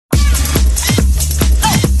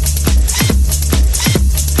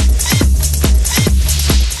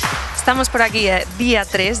Estamos por aquí, día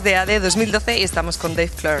 3 de AD 2012 y estamos con Dave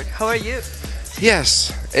Clarke. How are you?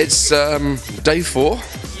 Yes, it's day 4,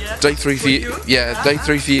 day 3 for you. Yeah, day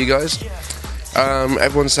 3 for you guys.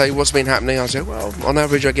 Everyone say, what's been happening? I say, well, on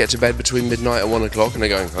average I get to bed between midnight and 1 o'clock, and they're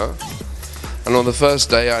going, huh? And on the first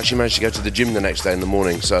day I actually managed to go to the gym the next day in the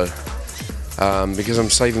morning, so because I'm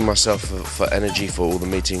saving myself for energy for all the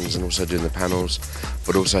meetings and also doing the panels,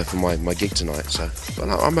 but also for my gig tonight, so but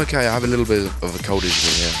I'm okay. I have a little bit of a cold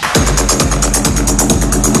issue here.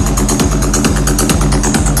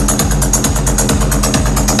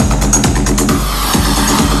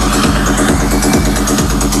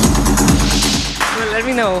 Let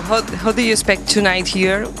me know, how do you expect tonight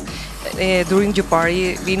here, during your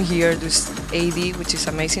party, being here, this AD, which is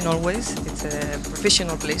amazing always. It's a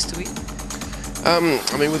professional place to be. I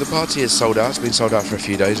mean, with the party is sold out, it's been sold out for a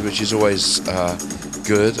few days, which is always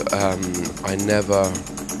good. I never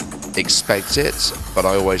expect it, but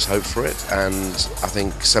I always hope for it, and I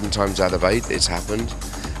think 7 times out of 8 it's happened,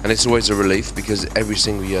 and it's always a relief because every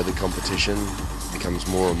single year the competition becomes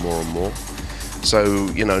more and more and more. So,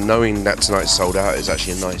 you know, knowing that tonight's sold out is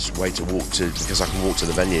actually a nice way to walk to, because I can walk to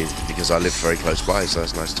the venue because I live very close by, so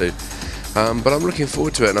that's nice too. But I'm looking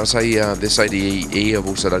forward to it, and I'll say this ADE have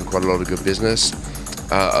also done quite a lot of good business,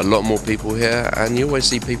 a lot more people here, and you always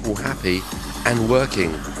see people happy and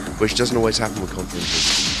working, which doesn't always happen with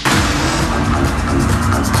conferences.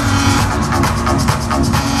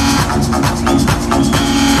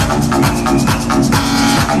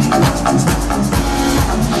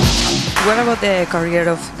 What about the career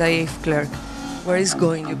of Dave Clarke? Where is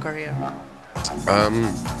going your career?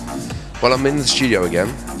 Well, I'm in the studio again,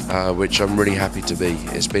 which I'm really happy to be.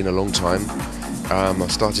 It's been a long time. I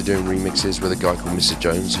started doing remixes with a guy called Mr.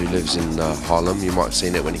 Jones who lives in Harlem. You might have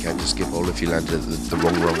seen it when he came to Schiphol if you landed at the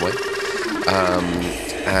wrong runway.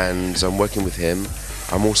 And I'm working with him.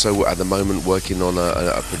 I'm also at the moment working on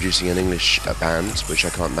producing an English band, which I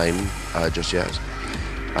can't name just yet.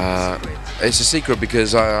 It's a secret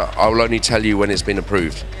because I will only tell you when it's been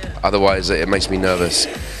approved. Otherwise it makes me nervous.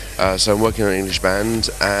 So I'm working on an English band,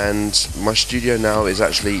 and my studio now is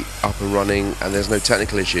actually up and running, and there's no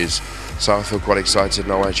technical issues. So I feel quite excited,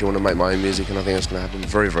 and I actually want to make my own music, and I think that's going to happen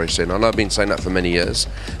very, very soon. I know I've been saying that for many years,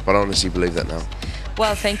 but I honestly believe that now.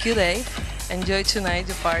 Well, thank you, Dave. Enjoy tonight,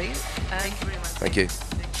 the party. Thank you very much. Thank you.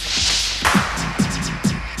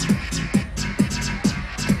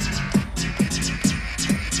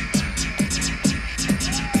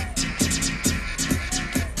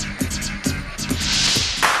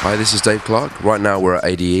 Hi, this is Dave Clarke. Right now we're at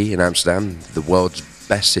ADE in Amsterdam, the world's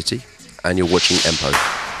best city, and you're watching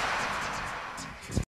EmpoTv.